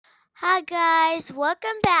Hi guys, welcome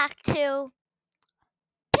back to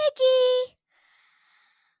Piggy.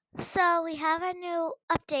 So we have a new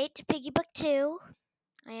update to Piggy Book 2.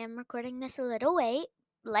 I am recording this a little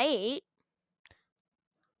late,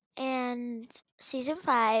 and season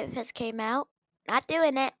 5 has came out. Not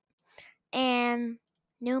doing it. And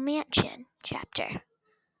new mansion chapter.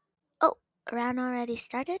 Oh, round already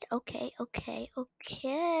started? Okay.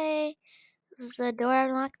 Is the door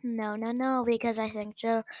unlocked? No, because I think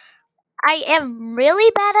so. I am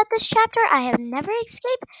really bad at this chapter. I have never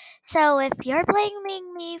escaped. So if you're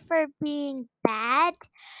blaming me for being bad,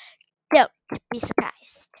 don't be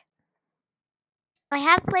surprised. I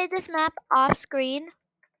have played this map off screen,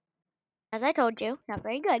 as I told you. Not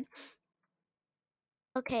very good.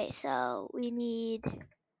 Okay, so we need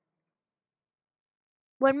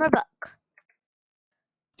one more book.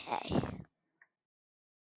 Okay.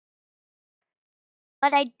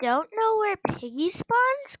 But I don't know where Piggy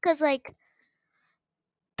spawns, because,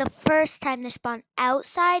 the first time they spawn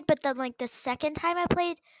outside, but then, the second time I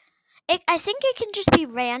played, I think it can just be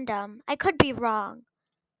random. I could be wrong.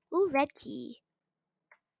 Ooh, red key.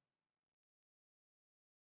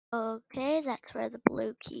 Okay, that's where the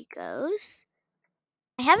blue key goes.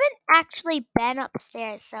 I haven't actually been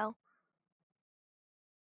upstairs, so.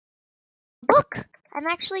 Book! I'm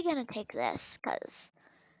actually gonna take this, cause.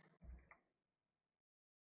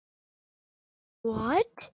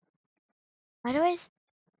 What? Why do I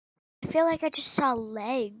feel like I just saw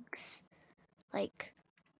legs. Like,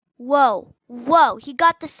 whoa, he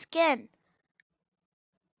got the skin.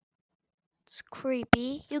 It's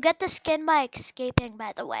creepy. You get the skin by escaping,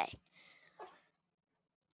 by the way.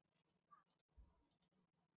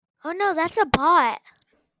 Oh no, that's a bot.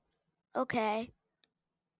 Okay.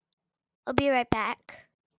 I'll be right back.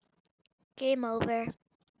 Game over.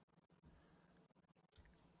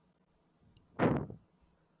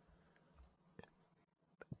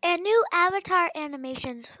 And new avatar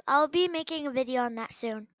animations. I'll be making a video on that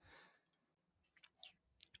soon.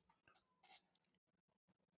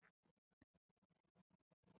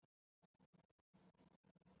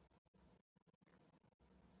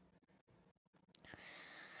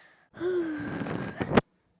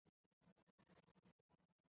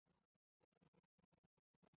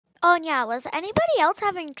 Oh, and yeah, was anybody else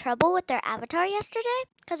having trouble with their avatar yesterday?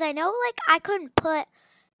 Because I know, I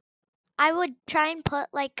would try and put,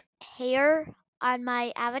 hair on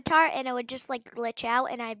my avatar, and it would just, glitch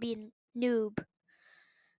out, and I'd be noob.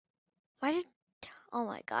 Why did, oh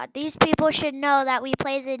my god, these people should know that we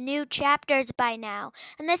play the new chapters by now.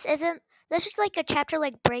 And this is like a chapter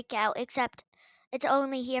like Breakout, except it's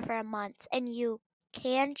only here for a month, and you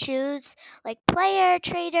can choose, player,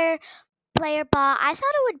 trader, player bot. I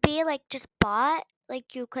thought it would be just bot.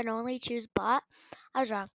 You can only choose bot. I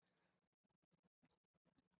was wrong.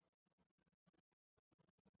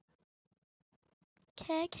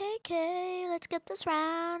 KKK, let's get this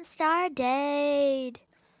round started.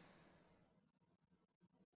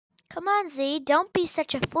 Come on, Z, don't be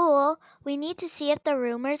such a fool. We need to see if the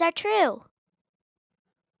rumors are true.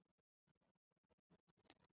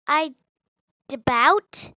 I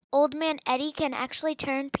doubt Old Man Eddie can actually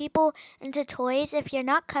turn people into toys. If you're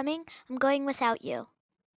not coming, I'm going without you.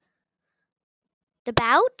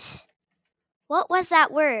 Devout? What was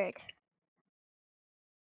that word?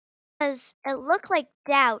 Because it looked like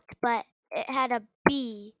doubt, but it had a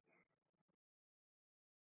B.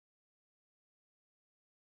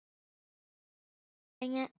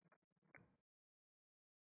 Dang it.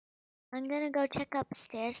 I'm gonna go check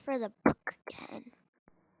upstairs for the book again.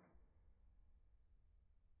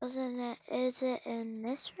 Wasn't it? Is it in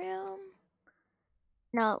this room?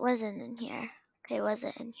 No, it wasn't in here. Okay, was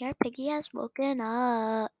it in here? Piggy has woken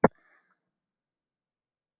up.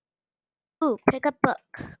 Ooh, pick up book.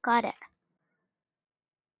 Got it.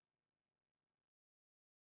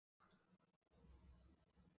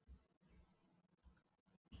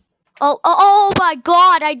 Oh my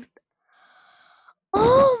god!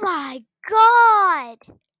 Oh my god!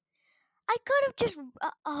 I could have just.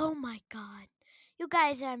 Oh my god. You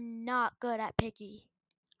guys, I'm not good at Piggy.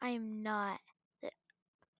 I am not. Was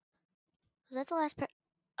that the last part?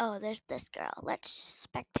 Oh, there's this girl. Let's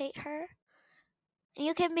spectate her. And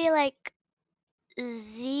you can be like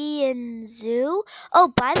Z and Zoo. Oh,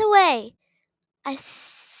 by the way,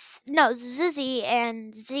 no, Zizzy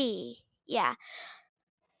and Z. Yeah.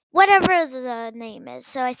 Whatever the name is.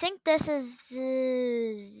 So I think this is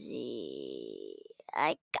Zizzy.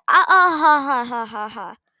 Ha.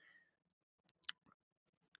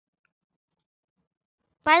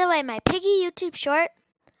 By the way, my Piggy YouTube short,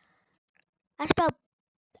 I spelled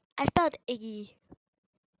Iggy.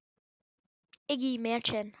 Piggy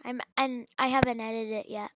Mansion. I haven't edited it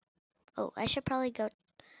yet. Oh, I should probably go.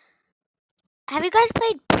 Have you guys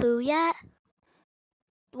played Pooh yet?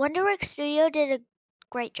 Wonderworks Studio did a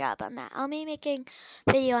great job on that. I'll be making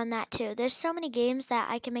video on that too. There's so many games that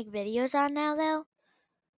I can make videos on now though,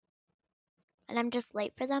 and I'm just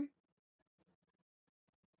late for them.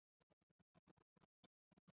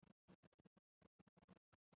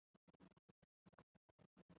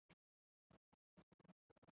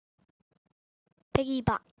 Piggy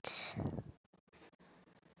Bot.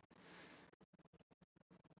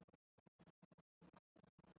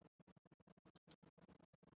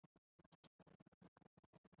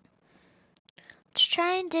 Let's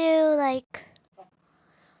try and do like,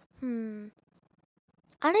 I'm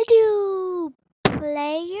gonna do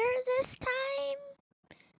player this time.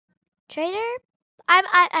 Trader?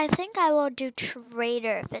 I think I will do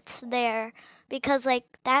trader if it's there because like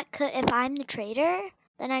that could if I'm the trader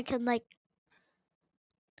then I could like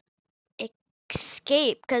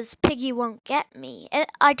escape because Piggy won't get me.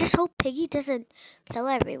 I just hope Piggy doesn't kill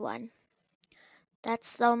everyone.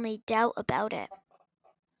 That's the only doubt about it.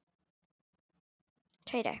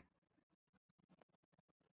 Trader.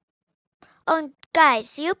 Oh,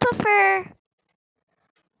 guys, do you prefer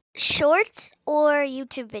shorts or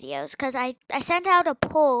YouTube videos? Because I sent out a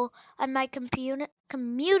poll on my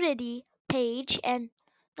community page and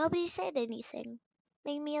nobody said anything.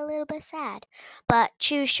 Made me a little bit sad. But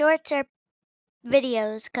choose shorts or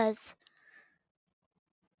videos because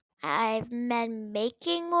I've been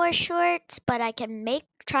making more shorts, but I can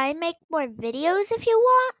try and make more videos if you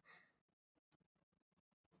want.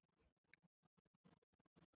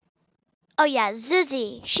 Oh yeah,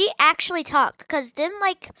 Zuzi. She actually talked, cause didn't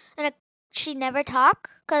she never talk?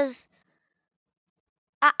 Cause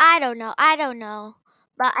I don't know,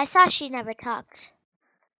 but I thought she never talked.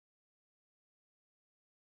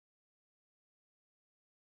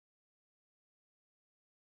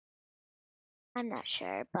 I'm not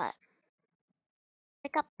sure, but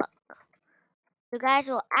pick up book. You guys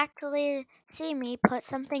will actually see me put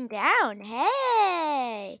something down.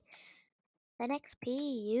 Hey, 10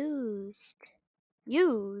 XP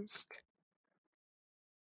used.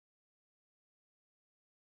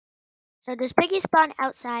 So does Piggy spawn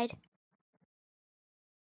outside?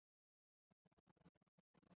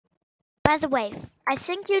 By the way, I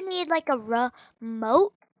think you need like a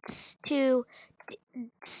remote to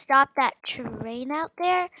stop that train out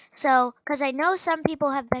there. So, because I know some people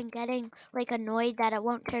have been getting like annoyed that it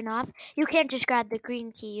won't turn off. You can't just grab the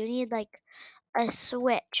green key. You need like a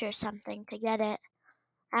switch or something to get it.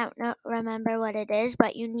 I don't know, remember what it is,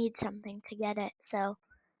 but you need something to get it. So,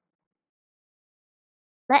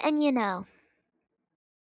 letting you know.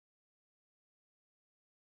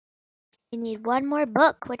 You need one more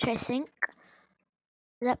book, which I think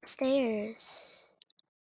is upstairs.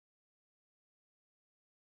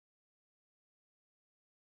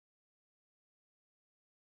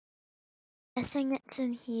 Guessing it's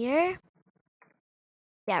in here.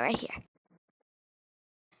 Yeah, right here.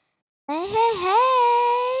 Hey, hey,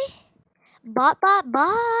 hey! Bot.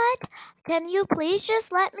 Can you please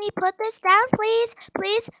just let me put this down, please?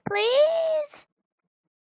 Please.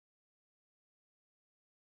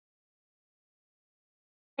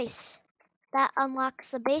 Nice. That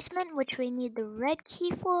unlocks the basement, which we need the red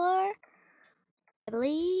key for, I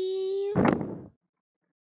believe.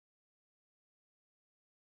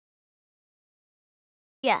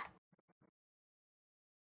 Yeah.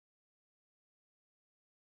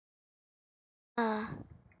 Uh,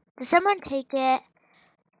 did someone take it?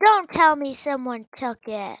 Don't tell me someone took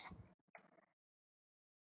it.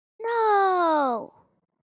 No.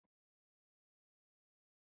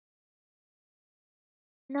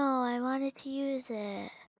 No, I wanted to use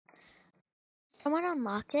it. Someone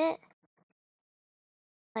unlock it?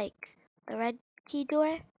 Like, the red key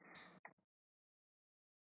door?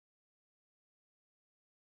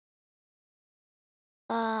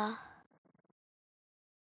 Uh,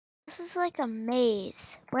 this is like a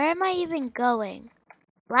maze. Where am I even going?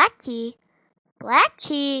 Black key? Black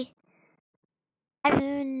key? I've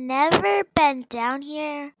never been down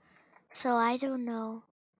here, so I don't know.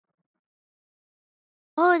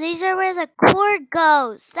 Oh, these are where the cord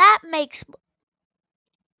goes. That makes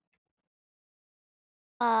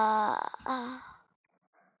I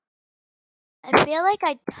feel like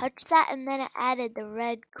I touched that and then it added the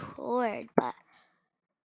red cord, but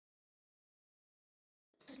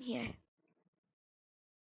here.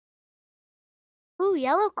 Ooh,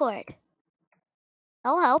 yellow cord.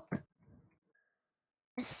 That'll help.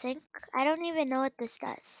 A sink. I don't even know what this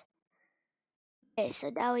does. Okay, so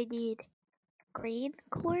now we need green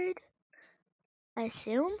cord. I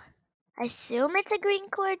assume. I assume it's a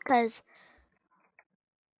green cord because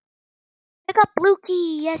I got blue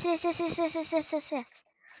key. Yes, yes, yes, yes, yes, yes, yes, yes, yes.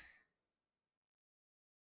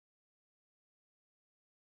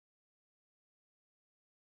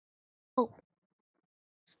 Oh,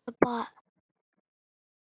 it's the bot.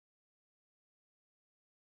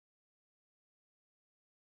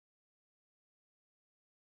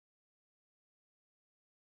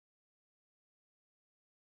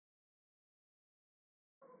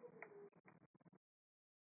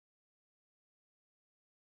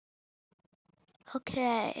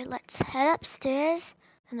 Okay, let's head upstairs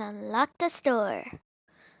and unlock this door.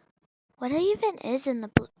 What even is in the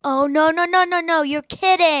blue? Oh, no, no, no, no, no. You're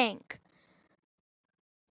kidding.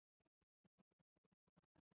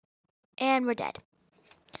 And we're dead.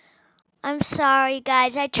 I'm sorry,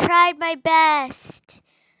 guys. I tried my best.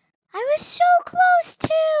 I was so close,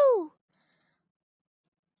 too.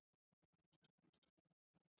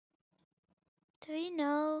 Do we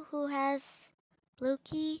know who has blue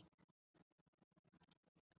key?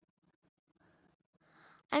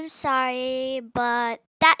 I'm sorry, but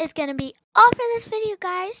that is going to be all for this video,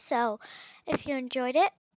 guys. So if you enjoyed it,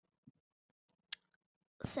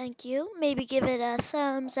 thank you. Maybe give it a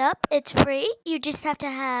thumbs up. It's free. You just have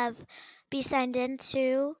to be signed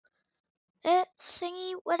into it,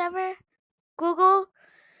 thingy, whatever. Google,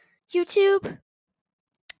 YouTube,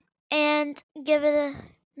 and give it a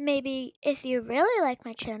maybe if you really like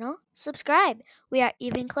my channel, subscribe. We are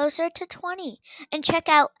even closer to 20. And check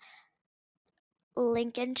out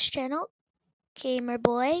Lincoln's channel, Gamer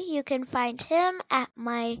Boy. You can find him at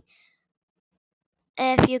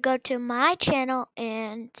if you go to my channel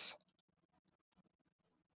and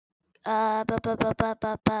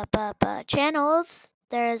channels,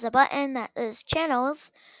 there is a button that is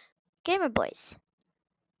channels, Gamer Boys.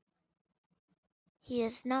 He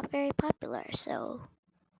is not very popular, so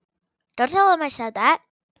don't tell him I said that.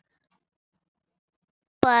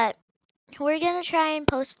 But we're gonna try and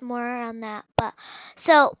post more on that. But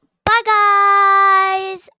so bye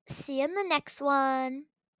guys. See you in the next one.